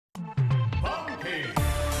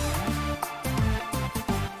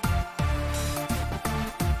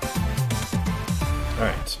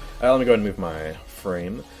Alright, let me go ahead and move my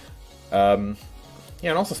frame. Yeah,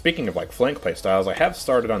 and also speaking of like flank playstyles, I have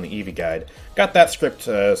started on the Eevee guide. Got that script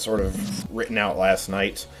sort of written out last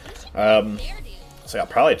night. So yeah,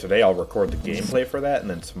 probably today I'll record the gameplay for that, and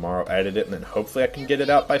then tomorrow edit it, and then hopefully I can get it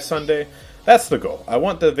out by Sunday. That's the goal. I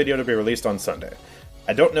want the video to be released on Sunday.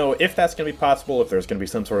 I don't know if that's going to be possible, if there's going to be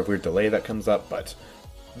some sort of weird delay that comes up, but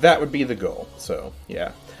that would be the goal. So,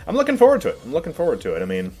 yeah. I'm looking forward to it. I'm looking forward to it. I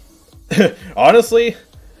mean, honestly,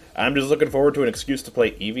 I'm just looking forward to an excuse to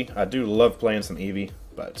play Eevee. I do love playing some Eevee,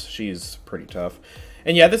 but she's pretty tough.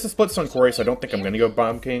 And yeah, this is Splitstone Quarry, so I don't think I'm going to go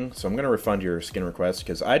Bomb King, so I'm going to refund your skin request,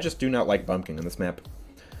 because I just do not like Bomb King on this map.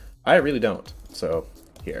 I really don't. So,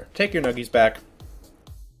 here. Take your nuggies back.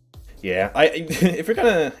 Yeah, if you're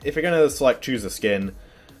gonna choose a skin,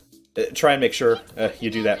 try and make sure you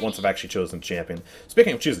do that once I've actually chosen a champion.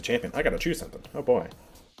 Speaking of choose a champion, I gotta choose something. Oh boy.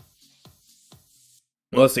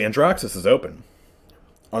 Well, let's see, Androxus is open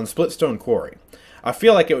on Splitstone Quarry. I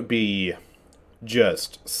feel like it would be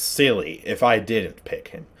just silly if I didn't pick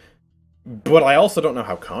him. But I also don't know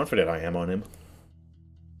how confident I am on him.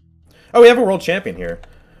 Oh, we have a world champion here.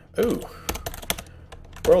 Ooh.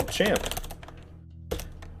 World champ.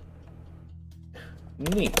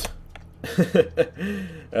 Neat.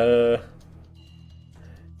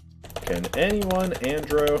 Can anyone,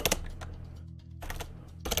 Andrew?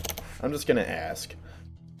 I'm just gonna ask.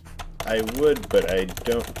 I would, but I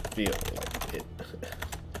don't feel like it.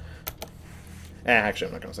 Actually,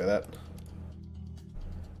 I'm not gonna say that.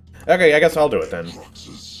 Okay, I guess I'll do it then.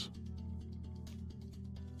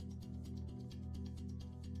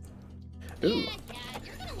 Ooh.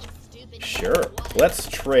 Sure. Let's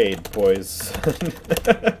trade, boys.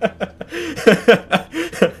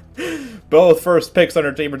 Both first picks on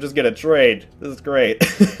our team are just gonna trade. This is great.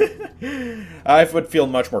 I would feel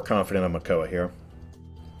much more confident on Makoa here.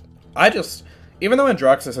 Even though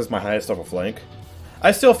Androxus is my highest level flank,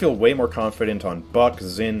 I still feel way more confident on Buck,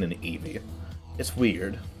 Xin, and Eevee. It's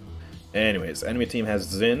weird. Anyways, enemy team has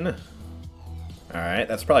Xin. Alright,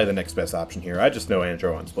 that's probably the next best option here. I just know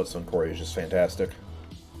Andrew on Splitstone Quarry is just fantastic.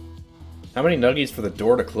 How many nuggies for the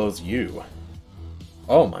door to close you?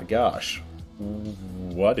 Oh my gosh.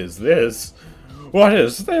 What is this? What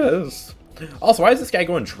is this? Also, why is this guy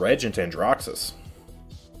going Dredge into Androxus?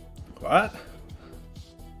 What?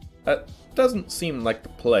 That doesn't seem like the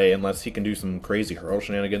play unless he can do some crazy hurl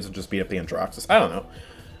shenanigans and just beat up the Androxus. I don't know.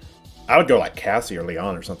 I would go like Cassie or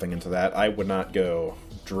Leon or something into that. I would not go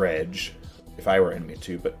Dredge if I were enemy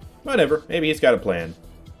too, but whatever. Maybe he's got a plan.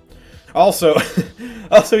 Also,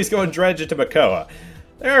 he's going Dredge into Makoa.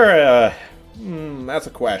 That's a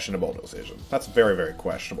questionable decision. That's a very, very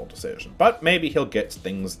questionable decision. But maybe he'll get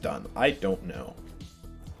things done. I don't know.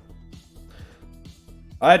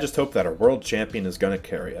 I just hope that our world champion is going to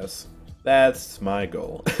carry us. That's my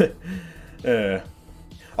goal.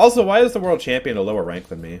 Also, why is the world champion a lower rank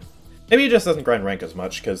than me? Maybe he just doesn't grind rank as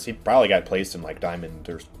much, because he probably got placed in like Diamond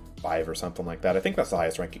or 5 or something like that. I think that's the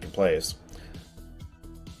highest rank you can place.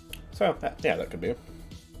 So, yeah, that could be.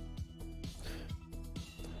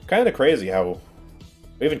 Kind of crazy how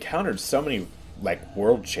we've encountered so many, like,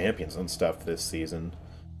 world champions and stuff this season.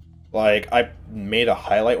 Like, I made a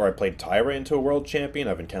highlight where I played Tyra into a world champion.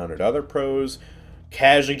 I've encountered other pros.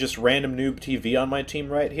 Casually just randomnoobtv on my team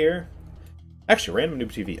right here. Actually,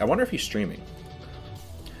 randomnoobtv. I wonder if he's streaming.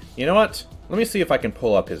 You know what? Let me see if I can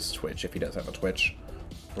pull up his Twitch, if he does have a Twitch.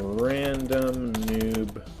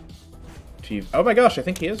 Randomnoobtv. Oh my gosh, I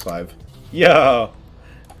think he is live. Yo!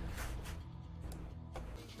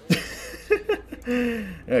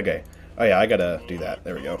 Okay. Oh yeah, I gotta do that.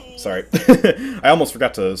 There we go. Sorry. I almost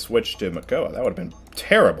forgot to switch to Makoa. That would have been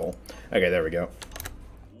terrible. Okay, there we go.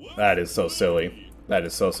 That is so silly. That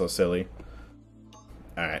is so silly.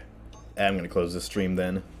 Alright. I'm gonna close this stream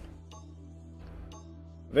then.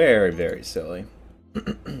 Very, very silly.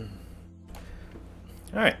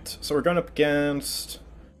 Alright, so we're going up against...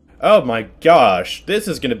 Oh my gosh, this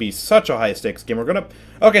is gonna be such a high-stakes game. We're gonna...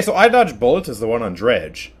 Okay, so iDodgeBulletz is the one on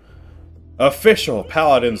Dredge. Official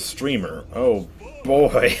Paladins streamer. Oh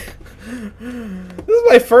boy. This is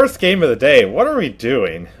my first game of the day. What are we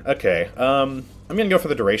doing? Okay, I'm gonna go for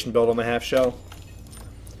the duration build on the half shell.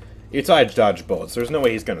 It's iDodgeBulletz. There's no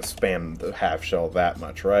way he's gonna spam the half shell that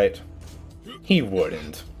much, right? He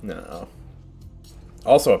wouldn't. No.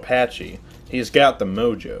 Also Apxche. He's got the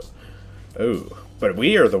mojo. Ooh. But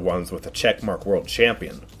we are the ones with the checkmark world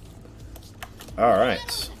champion.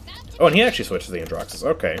 Alright. Oh, and he actually switched to the Androxus.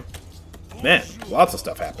 Okay. Man, lots of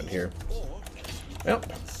stuff happened here. Well.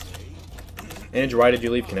 Andrew, why did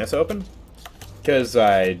you leave Kinessa open? Because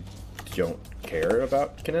I don't care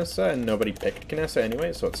about Kinessa, and nobody picked Kinessa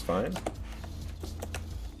anyway, so it's fine.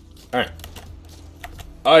 Alright.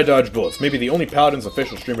 iDodgeBulletz, maybe the only Paladins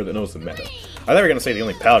official streamer that knows the meta. I thought we were going to say the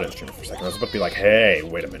only Paladins streamer for a second. I was about to be like, hey,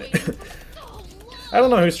 wait a minute. I don't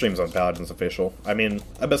know who streams on Paladins official. I mean,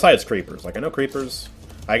 besides Creepers. Like, I know Creepers.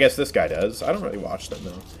 I guess this guy does. I don't really watch them,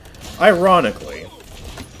 though. Ironically,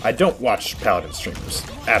 I don't watch Paladin streamers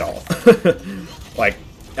at all. Like,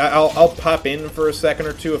 I'll pop in for a second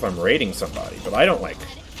or two if I'm raiding somebody, but I don't, like,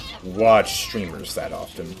 watch streamers that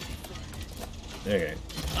often. Okay.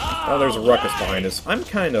 Oh, there's a ruckus behind us. I'm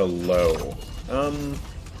kind of low. Can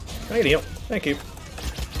I get a heal? Thank you.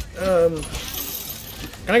 Can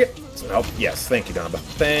I get some help? Yes, thank you, Damba.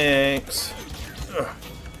 Thanks. Ugh.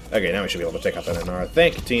 Okay, now we should be able to take out that NR.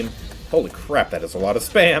 Thank you, team. Holy crap, that is a lot of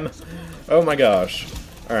spam. Oh my gosh.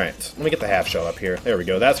 Alright, let me get the half shell up here. There we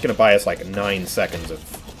go. That's going to buy us like 9 seconds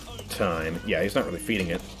of time. Yeah, he's not really feeding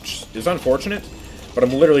it, which is unfortunate, but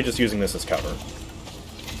I'm literally just using this as cover.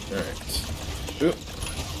 Alright. Oop.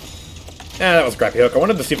 That was a crappy hook. I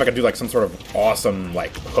wanted to see if I could do like some sort of awesome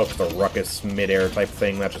like hook the ruckus midair type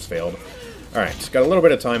thing. That just failed. Alright, got a little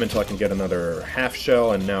bit of time until I can get another half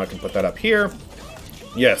shell, and now I can put that up here.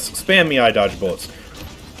 Yes, spam me iDodgeBulletz.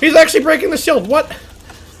 He's actually breaking the shield! What?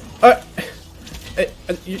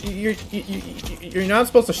 You're not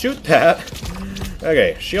supposed to shoot that.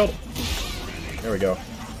 Okay, shield. There we go.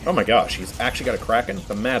 Oh my gosh, he's actually got a Kraken?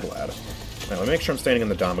 The Mad Lad. Now, let me make sure I'm standing in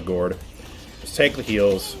the Dama Gourd. Just take the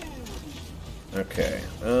heals. Okay,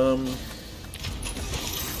 come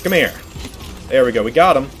here. There we go, we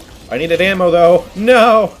got him. I needed ammo, though.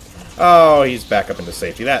 No! Oh, he's back up into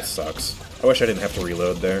safety. That sucks. I wish I didn't have to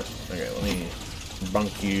reload there. Okay, let me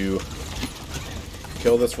bunk you.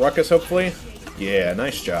 Kill this ruckus, hopefully. Yeah,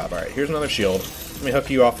 nice job. Alright, here's another shield. Let me hook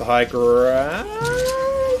you off the high ground.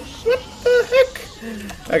 What the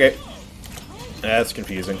heck? Okay. That's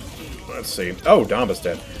confusing. Let's see. Oh, Damba's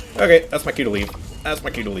dead. Okay, that's my cue to leave. That's my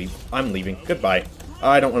cue to leave. I'm leaving. Goodbye.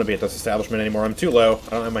 I don't want to be at this establishment anymore. I'm too low.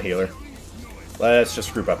 I don't have my healer. Let's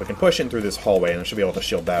just group up. We can push in through this hallway, and I should be able to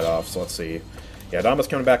shield that off. So let's see. Yeah, Damba's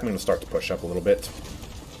coming back. I'm going to start to push up a little bit.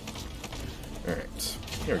 Alright.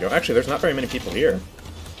 Here we go. Actually, there's not very many people here.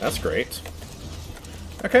 That's great.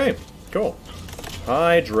 Okay, cool.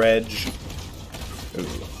 Hi, Dredge. Ooh,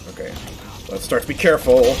 okay. Let's start to be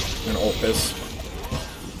careful. I'm gonna ult this.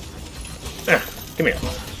 Ah, come here.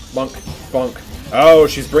 Bunk, bunk. Oh,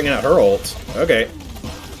 she's bringing out her ult. Okay.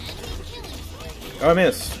 Oh, I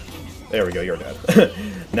missed. There we go, you're dead.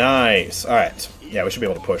 Nice. Alright. Yeah, we should be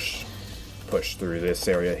able to push through this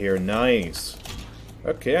area here. Nice.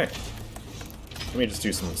 Okay. Let me just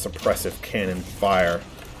do some suppressive cannon fire.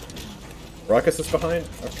 Ruckus is behind?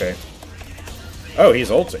 Okay. Oh,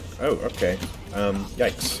 he's ulting. Oh, okay.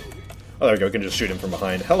 Yikes. Oh, there we go. We can just shoot him from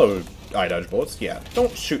behind. Hello, iDodgeBulletz. Yeah,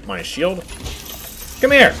 don't shoot my shield.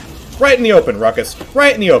 Come here! Right in the open, Ruckus.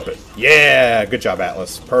 Right in the open. Yeah, good job,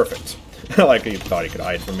 Atlas. Perfect. Like he thought he could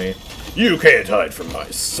hide from me. You can't hide from my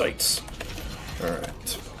sights.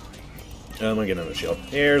 Alright. Let me get another shield.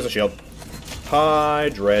 Here's a shield. Hi,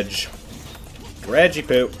 Dredge. Dredgy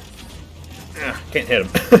poo. Ah, can't hit him.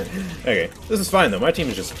 Okay, this is fine though. My team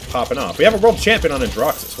is just popping off. We have a world champion on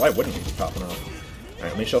Androxus. Why wouldn't we be popping off?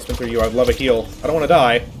 Alright, let me shell spin through you. I'd love a heal. I don't want to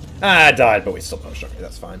die. Ah, I died, but we still pushed. Okay,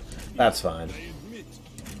 that's fine. That's fine.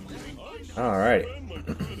 Alright.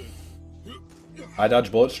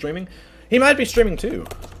 iDodgeBulletz streaming? He might be streaming too.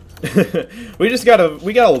 we got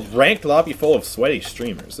a ranked lobby full of sweaty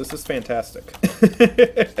streamers. This is fantastic.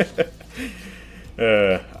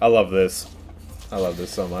 I love this. I love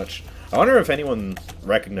this so much. I wonder if anyone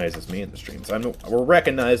recognizes me in the streams. We're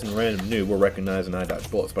recognizing Random Noob, we're recognizing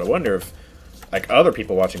iDodgeBulletz, but I wonder if like other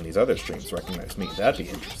people watching these other streams recognize me. That'd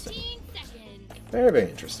be interesting. Very, very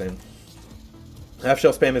interesting. Half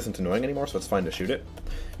shell spam isn't annoying anymore, so it's fine to shoot it.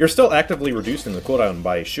 You're still actively reducing the cooldown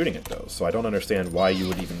by shooting it, though, so I don't understand why you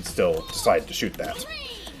would even still decide to shoot that.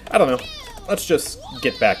 I don't know. Let's just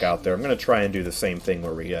get back out there. I'm going to try and do the same thing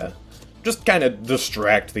where we just kind of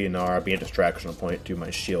distract the Inara, be a distraction point, do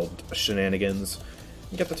my shield shenanigans,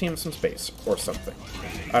 and get the team some space, or something.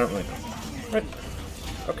 I don't really know. Right.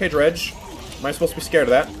 Okay, Dredge. Am I supposed to be scared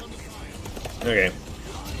of that? Okay.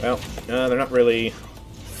 Well, they're not really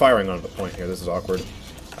firing on the point here. This is awkward.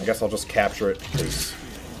 I guess I'll just capture it, because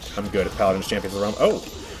I'm good at Paladins Champions of the Realm. Oh!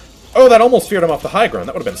 Oh, that almost feared him off the high ground.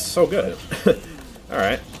 That would have been so good.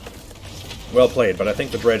 Alright. Well played, but I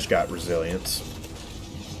think the Dredge got resilience.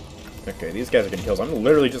 Okay, these guys are getting kills. I'm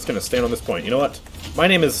literally just going to stand on this point. You know what? My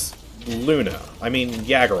name is Luna. I mean,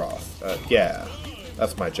 Yagharoth. Yeah.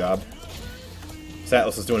 That's my job.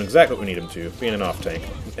 Atlas is doing exactly what we need him to, being an off-tank.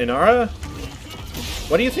 Inara?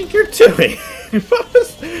 What do you think you're doing? What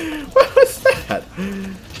was that?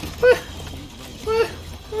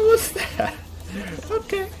 What was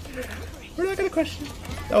Okay. We're not gonna question.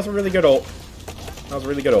 That was a really good ult. That was a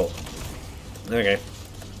really good ult. Okay.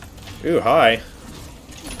 Ooh, hi.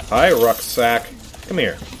 Hi, rucksack. Come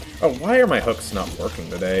here. Oh, why are my hooks not working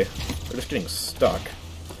today? They're just getting stuck.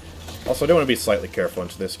 Also, I do want to be slightly careful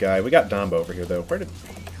into this guy. We got Dombo over here, though. Where did...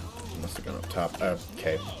 Must have gone up top.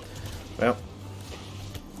 Okay. Well.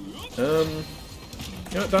 You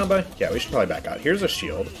know what, Dombo? Yeah, we should probably back out. Here's a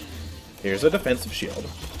shield. Here's a defensive shield.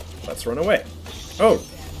 Let's run away. Oh,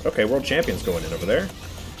 okay, world champion's going in over there.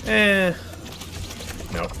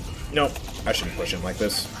 No. No. I shouldn't push him like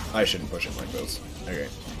this. I shouldn't push him like this. Okay.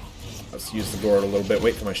 Let's use the gourd a little bit.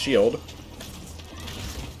 Wait for my shield.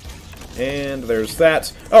 And there's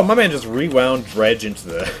that. Oh, my man just rewound Dredge into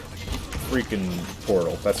the freaking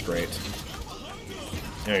portal. That's great.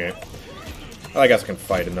 Okay. I guess I can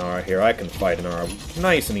fight Inara here. I can fight Inara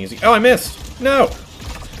nice and easy. Oh, I missed! No!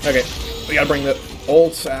 Okay. We gotta bring the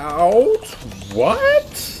ults out.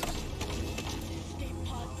 What?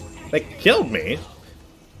 They killed me?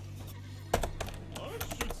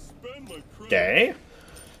 Okay.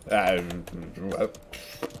 Okay.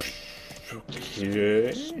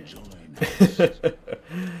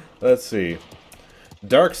 Let's see.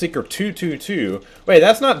 Darkseeker 222. Wait,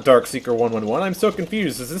 that's not Darkseeker 111. I'm so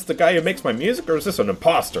confused. Is this the guy who makes my music, or is this an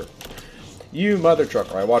imposter? You mother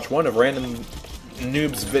trucker. I watch one of Random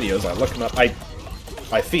Noob's videos. I look him up. I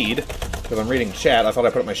feed, because I'm reading chat. I thought I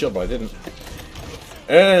put up my shield, but I didn't.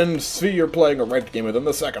 And see you're playing a ranked game with him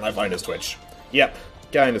the second I find his Twitch. Yep.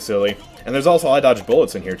 Kinda silly. And there's also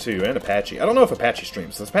iDodgeBulletz in here, too, and Apxche. I don't know if Apxche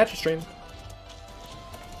streams. Does Apxche stream?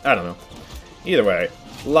 I don't know. Either way,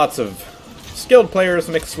 lots of skilled players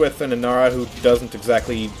mixed with an Inara who doesn't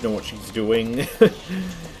exactly know what she's doing.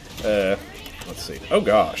 Let's see. Oh,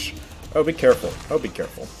 gosh. Oh, be careful. Oh, be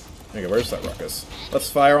careful. Okay, where's that ruckus?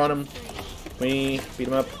 Let's fire on him. Can we beat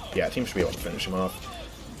him up? Yeah, team should be able to finish him off.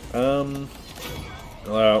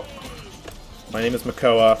 Hello. My name is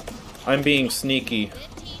Makoa. I'm being sneaky.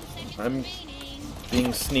 I'm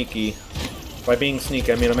being sneaky. By being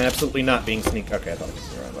sneaky, I mean I'm absolutely not being sneaky. Okay, I thought I could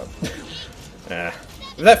be around that.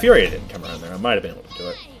 If that Fury didn't come around there, I might have been able to do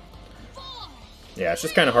it. Yeah, it's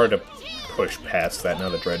just kind of hard to push past that now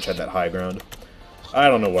that Dredge had that high ground. I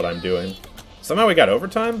don't know what I'm doing. Somehow we got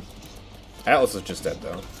overtime? Atlas is just dead,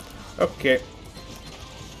 though. Okay.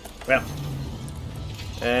 Well.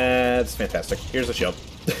 That's fantastic. Here's a shield.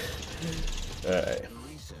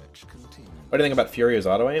 What do you think about Furio's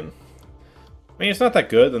auto-aim? I mean, it's not that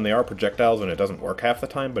good, and they are projectiles, and it doesn't work half the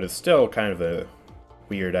time, but it's still kind of a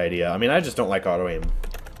weird idea. I mean, I just don't like auto-aim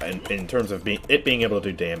in terms of it being able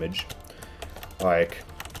to do damage. Like,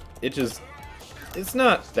 it's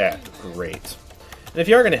not that great. And if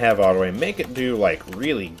you are going to have auto-aim, make it do, like,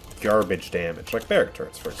 really garbage damage, like barrack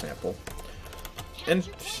turrets, for example. And,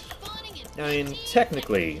 I mean,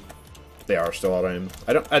 technically, they are still auto-aim.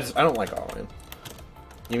 I don't like auto-aim.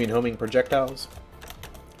 You mean homing projectiles?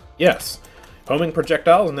 Yes. Homing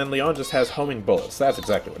projectiles, and then Leon just has homing bullets. That's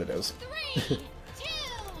exactly what it is.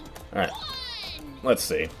 Alright. Let's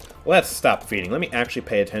see. Let's stop feeding. Let me actually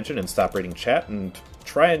pay attention and stop reading chat and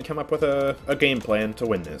try and come up with a game plan to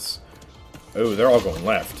win this. Oh, they're all going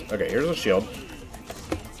left. Okay, here's a shield.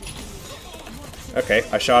 Okay,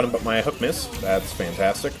 I shot him, but my hook missed. That's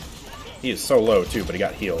fantastic. He is so low, too, but he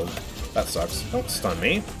got healed. That sucks. Don't stun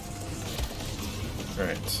me.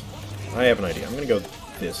 Alright. I have an idea. I'm gonna go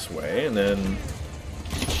this way, and then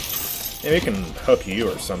maybe I can hook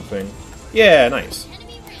you or something. Yeah, nice.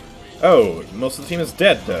 Oh, most of the team is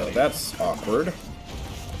dead, though. That's awkward.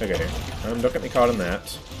 Okay, don't get me caught in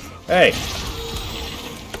that. Hey!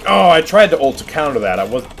 Oh, I tried to ult to counter that.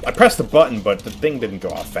 I pressed the button, but the thing didn't go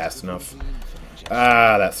off fast enough.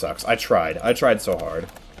 Ah, that sucks. I tried. I tried so hard.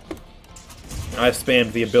 I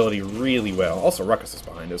spammed the ability really well. Also, Ruckus is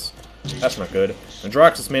behind us. That's not good. And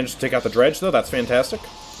Droxus managed to take out the Dredge, though. That's fantastic.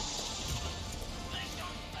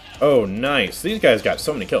 Oh, nice. These guys got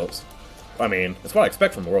so many kills. I mean, it's what I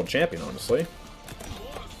expect from a world champion, honestly.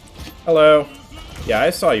 Hello. Yeah, I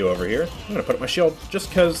saw you over here. I'm gonna put up my shield just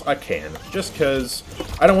because I can. Just because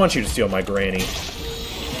I don't want you to steal my granny.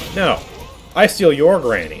 No. I steal your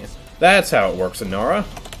granny. That's how it works, Inara.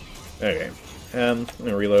 Okay. I'm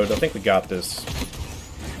gonna reload. I think we got this.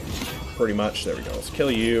 Pretty much. There we go. Let's kill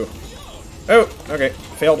you. Oh, okay.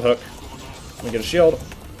 Failed hook. Let me get a shield.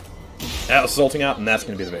 Atlas is ulting out, and that's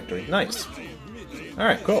going to be the victory. Nice.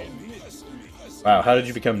 Alright, cool. Wow, how did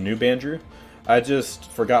you become noob, Andrew? I just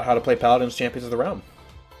forgot how to play Paladins Champions of the Realm.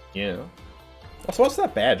 Yeah. Also, what's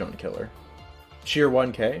that badge on Killer? Cheer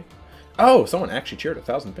 1K? Oh, someone actually cheered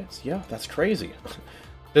 1,000 bits. Yeah, that's crazy.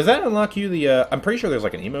 Does that unlock you the, I'm pretty sure there's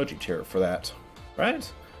like an emoji tier for that,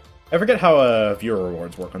 right? I forget how viewer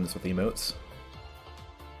rewards work on this with emotes.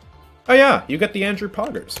 Oh yeah, you get the Andrew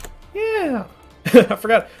Poggers. Yeah. I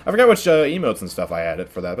forgot which emotes and stuff I added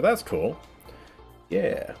for that, but that's cool.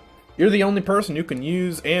 Yeah. You're the only person who can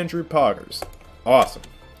use Andrew Poggers. Awesome.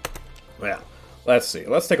 Well, let's see.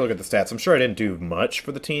 Let's take a look at the stats. I'm sure I didn't do much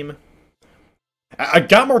for the team. I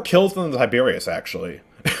got more kills than the Tiberius, actually.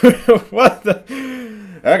 What the...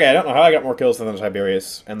 Okay, I don't know how I got more kills than the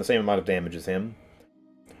Tiberius, and the same amount of damage as him.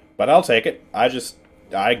 But I'll take it.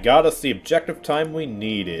 I got us the objective time we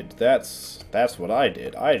needed. That's what I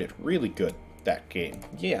did. I did really good that game.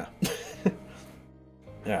 Yeah.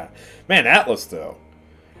 Yeah. Man, Atlas, though.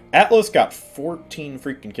 Atlas got 14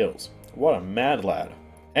 freaking kills. What a mad lad.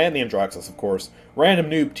 And the Androxus, of course.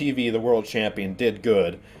 randomnoobtv, the world champion, did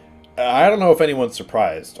good. I don't know if anyone's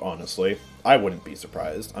surprised, honestly. I wouldn't be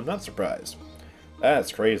surprised. I'm not surprised.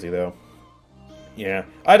 That's crazy, though. Yeah.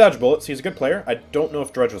 iDodgeBulletz, he's a good player. I don't know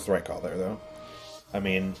if Dredge was the right call there, though. I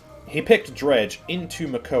mean, he picked Dredge into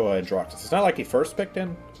Makoa and Androxus. It's not like he first picked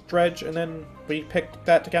in Dredge and then we picked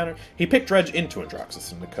that to counter. He picked Dredge into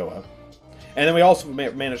Androxus and Makoa. And then we also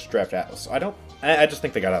managed to draft Atlas. I just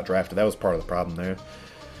think they got out-drafted. That was part of the problem there.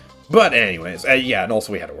 But anyways, yeah, and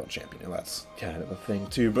also we had a world champion, and that's kind of a thing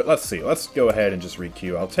too. But let's see, let's go ahead and just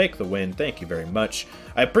re-queue. I'll take the win, thank you very much.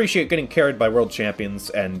 I appreciate getting carried by world champions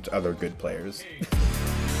and other good players.